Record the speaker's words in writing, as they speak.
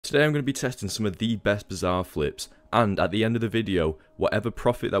Today I'm going to be testing some of the best Bazaar flips, and at the end of the video, whatever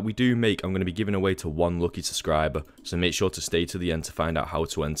profit that we do make, I'm going to be giving away to one lucky subscriber, so make sure to stay to the end to find out how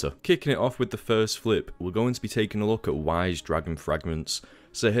to enter. Kicking it off with the first flip, we're going to be taking a look at Goatszz Dragon Fragments.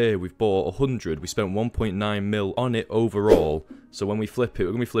 So here we've bought 100, we spent 1.9 mil on it overall, so when we flip it,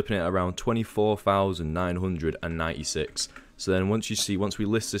 we're going to be flipping it around 24,996. So then once we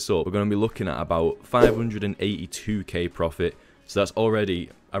list this up, we're going to be looking at about 582k profit. So that's already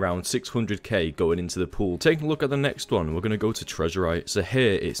around 600k going into the pool. Taking a look at the next one, we're going to go to Treasurite. So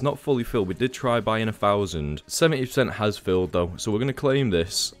here, it's not fully filled. We did try buying 1,000. 70% has filled though. So we're going to claim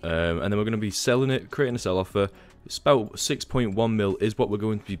this, and then we're going to be selling it, creating a sell offer. It's about 6.1 mil is what we're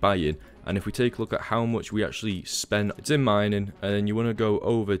going to be buying. And if we take a look at how much we actually spend, it's in mining, and then you want to go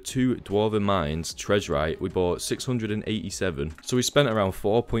over to Dwarven Mines, Treasurite, we bought 687. So we spent around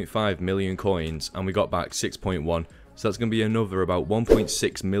 4.5 million coins, and we got back 6.1. So that's going to be another about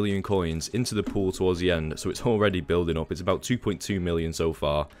 1.6 million coins into the pool towards the end. So it's already building up. It's about 2.2 million so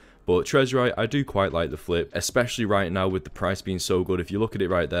far. But Treasurite, I do quite like the flip, especially right now with the price being so good. If you look at it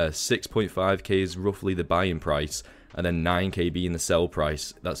right there, 6.5k is roughly the buying price, and then 9k being the sell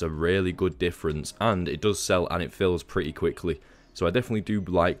price. That's a really good difference, and it does sell and it fills pretty quickly. So I definitely do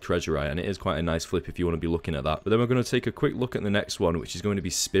like Treasurite, and it is quite a nice flip if you want to be looking at that. But then we're going to take a quick look at the next one, which is going to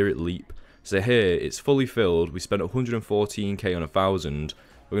be Spirit Leap. So here, it's fully filled. We spent 114k on 1,000.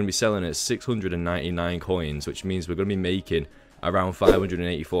 We're going to be selling it 699 coins, which means we're going to be making around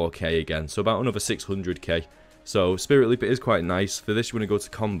 584k again. So about another 600k. So Spirit Leap, it is quite nice. For this, you want to go to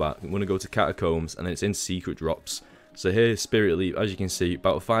Combat, you want to go to Catacombs, and then it's in Secret Drops. So here, Spirit Leap, as you can see,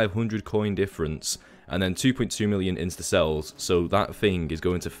 about a 500 coin difference, and then 2.2 million into the cells, so that thing is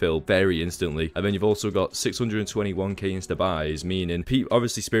going to fill very instantly. And then you've also got 621k insta buys, meaning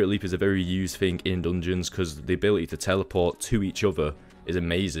obviously Spirit Leap is a very used thing in dungeons because the ability to teleport to each other is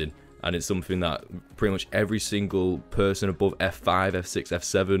amazing, and it's something that pretty much every single person above F5, F6,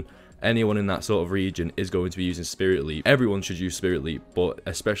 F7, anyone in that sort of region is going to be using Spirit Leap. Everyone should use Spirit Leap, but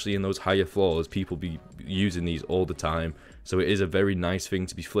especially in those higher floors, people be using these all the time. So it is a very nice thing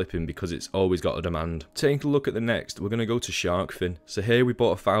to be flipping because it's always got a demand. Taking a look at the next, we're going to go to Shark Fin. So here we bought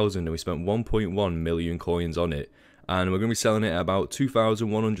 1,000 and we spent 1.1 million coins on it. And we're going to be selling it at about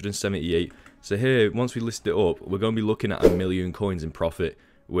 2,178. So here, once we list it up, we're going to be looking at 1 million coins in profit,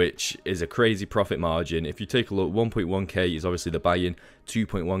 which is a crazy profit margin. If you take a look, 1.1k is obviously the buying,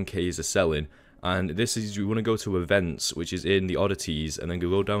 2.1k is the selling. And this is, you want to go to events, which is in the oddities, and then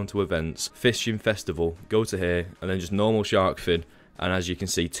go down to events, fishing festival, go to here, and then just normal shark fin. And as you can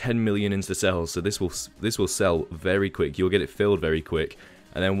see, 10 million into the sales, so this will sell very quick. You'll get it filled very quick.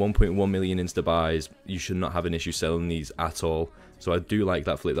 And then 1.1 million into buys. You should not have an issue selling these at all. So I do like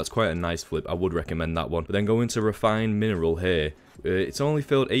that flip. That's quite a nice flip. I would recommend that one. But then going to refined mineral here, it's only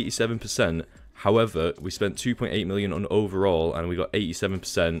filled 87%. However, we spent 2.8 million on overall, and we got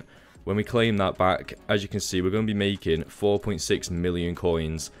 87%. When we claim that back, as you can see, we're going to be making 4.6 million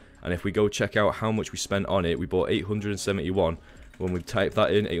coins. And if we go check out how much we spent on it, we bought 871. When we type that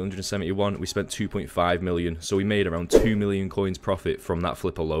in, 871, we spent 2.5 million. So we made around 2 million coins profit from that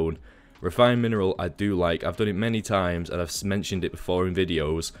flip alone. Refined mineral, I do like. I've done it many times, and I've mentioned it before in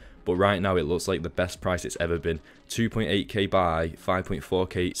videos. But right now, it looks like the best price it's ever been. 2.8k buy,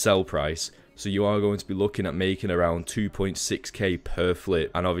 5.4k sell price. So you are going to be looking at making around 2.6k per flip,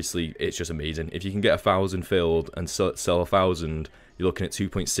 and obviously it's just amazing. If you can get 1,000 filled and sell 1,000, you're looking at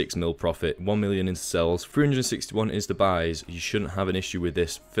 2.6 mil profit, 1 million into sales, 361 is the buys. You shouldn't have an issue with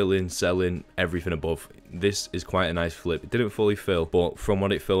this, filling, selling, everything above. This is quite a nice flip. It didn't fully fill, but from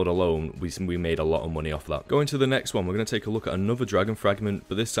what it filled alone, we made a lot of money off that. Going to the next one, we're going to take a look at another dragon fragment,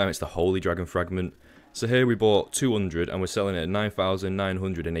 but this time it's the Holy Dragon Fragment. So here we bought 200 and we're selling it at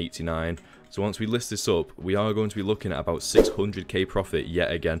 9,989. So once we list this up, we are going to be looking at about 600k profit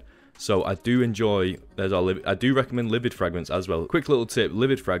yet again. So I do enjoy, I do recommend Livid Fragments as well. Quick little tip,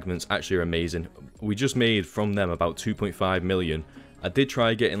 Livid Fragments actually are amazing. We just made from them about 2.5 million. I did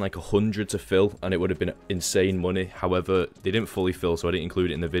try getting like 100 to fill, and it would have been insane money. However, they didn't fully fill, so I didn't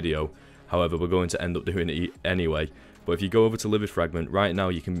include it in the video. However, we're going to end up doing it anyway. But if you go over to Livid Fragment, right now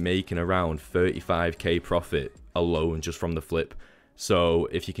you can make around 35k profit alone just from the flip. So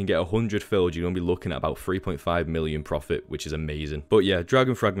if you can get 100 filled, you're going to be looking at about 3.5 million profit, which is amazing. But yeah,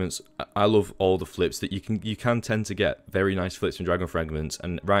 Dragon Fragments, I love all the flips that you can tend to get very nice flips from Dragon Fragments.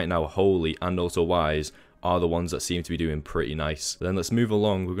 And right now, Holy and also Goatszz are the ones that seem to be doing pretty nice. But then let's move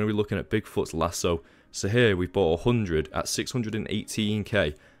along. We're going to be looking at Bigfoot's Lasso. So here we've bought 100 at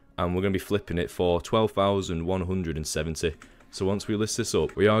 618k. And we're going to be flipping it for 12,170. So once we list this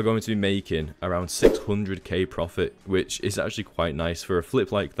up, we are going to be making around 600k profit, which is actually quite nice for a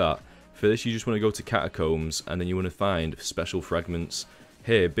flip like that. For this, you just want to go to Catacombs, and then you want to find special fragments.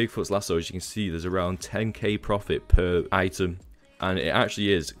 Here, Bigfoot's Lasso, as you can see, there's around 10k profit per item, and it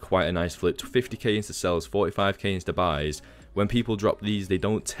actually is quite a nice flip. 50k into sells, 45k into buys. When people drop these, they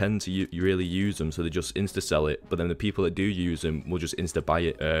don't tend to really use them, so they just insta-sell it. But then the people that do use them will just insta-buy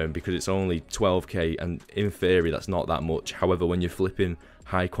it because it's only 12k, and in theory, that's not that much. However, when you're flipping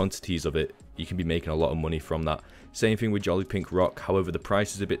high quantities of it, you can be making a lot of money from that. Same thing with Jolly Pink Rock. However, the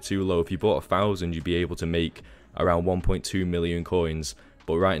price is a bit too low. If you bought 1,000, you'd be able to make around 1.2 million coins.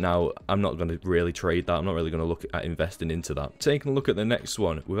 But right now, I'm not going to really trade that. I'm not really going to look at investing into that. Taking a look at the next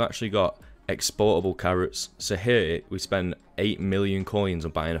one, we've actually got Exportable Carrots. So here, we spend 8 million coins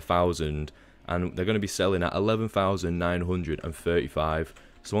on buying 1,000, and they're going to be selling at 11,935.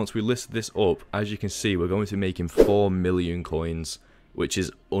 So once we list this up, as you can see, we're going to be making 4 million coins, which is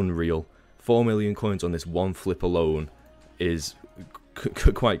unreal. 4 million coins on this one flip alone is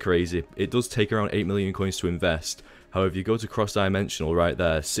quite crazy. It does take around 8 million coins to invest. However, you go to cross-dimensional right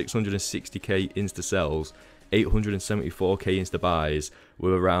there, 660k insta sells, 874k insta buys,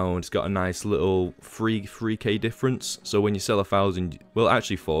 with around, it's got a nice little 3k difference. So when you sell 1,000, well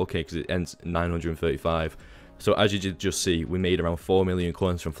actually 4k because it ends 935. So as you did just see, we made around 4 million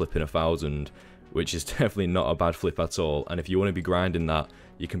coins from flipping 1,000, which is definitely not a bad flip at all. And if you want to be grinding that,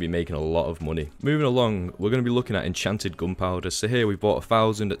 you can be making a lot of money. Moving along, we're going to be looking at Enchanted Gunpowder. So here we bought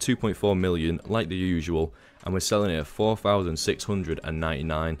 1,000 at 2.4 million, like the usual, and we're selling it at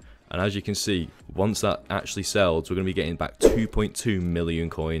 4,699. And as you can see, once that actually sells, we're going to be getting back 2.2 million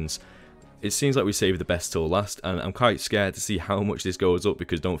coins. It seems like we saved the best till last, and I'm quite scared to see how much this goes up,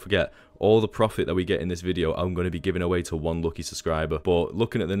 because don't forget, all the profit that we get in this video, I'm going to be giving away to one lucky subscriber. But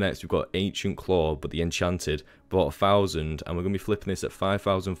looking at the next, we've got Ancient Claw, but the Enchanted, bought 1,000, and we're going to be flipping this at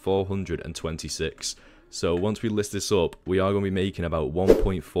 5,426. So once we list this up, we are going to be making about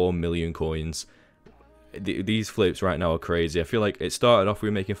 1.4 million coins. These flips right now are crazy. I feel like it started off, we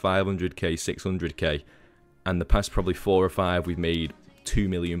were making 500k, 600k, and the past probably 4 or 5, we've made 2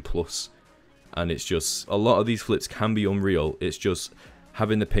 million plus. And it's just, a lot of these flips can be unreal. It's just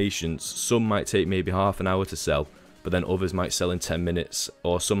having the patience. Some might take maybe half an hour to sell, but then others might sell in 10 minutes,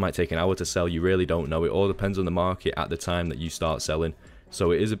 or some might take an hour to sell. You really don't know. It all depends on the market at the time that you start selling.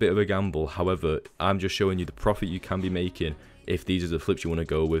 So it is a bit of a gamble. However, I'm just showing you the profit you can be making if these are the flips you want to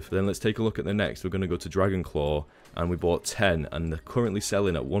go with. Then let's take a look at the next. We're going to go to Dragon Claw, and we bought 10, and they're currently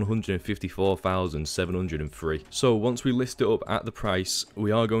selling at 154,703. So once we list it up at the price,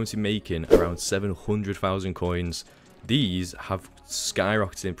 we are going to be making around 700,000 coins. These have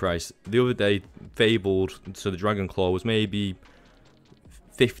skyrocketed in price. The other day, Fabled, so the Dragon Claw was maybe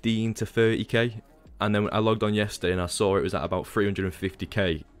 15 to 30k, and then I logged on yesterday and I saw it was at about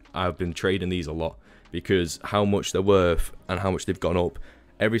 350k. I've been trading these a lot, because how much they're worth and how much they've gone up.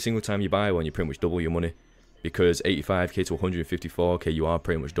 Every single time you buy one, you pretty much double your money, because 85k to 154k, you are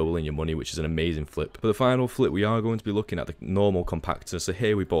pretty much doubling your money, which is an amazing flip. For the final flip, we are going to be looking at the normal compactor. So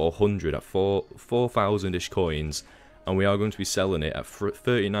here we bought 100 at 4,000-ish coins, and we are going to be selling it at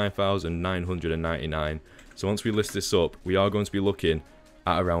 39,999. So once we list this up, we are going to be looking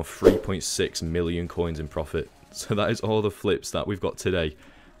at around 3.6 million coins in profit. So that is all the flips that we've got today,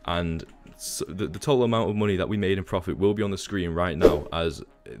 and so the total amount of money that we made in profit will be on the screen right now, as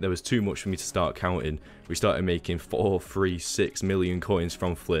there was too much for me to start counting. We started making 4, 3, 6 million coins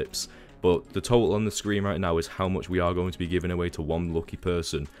from flips, but the total on the screen right now is how much we are going to be giving away to one lucky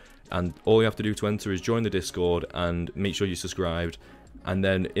person. And all you have to do to enter is join the Discord and make sure you're subscribed, and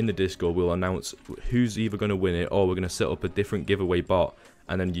then in the Discord we'll announce who's either going to win it, or we're going to set up a different giveaway bot,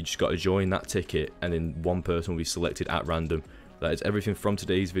 and then you just got to join that ticket, and then one person will be selected at random. That is everything from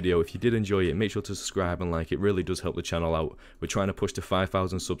today's video. If you did enjoy it, make sure to subscribe and like. It really does help the channel out. We're trying to push to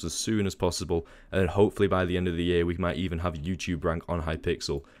 5,000 subs as soon as possible, and then hopefully by the end of the year we might even have YouTube rank on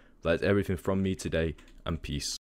Hypixel. That is everything from me today, and peace.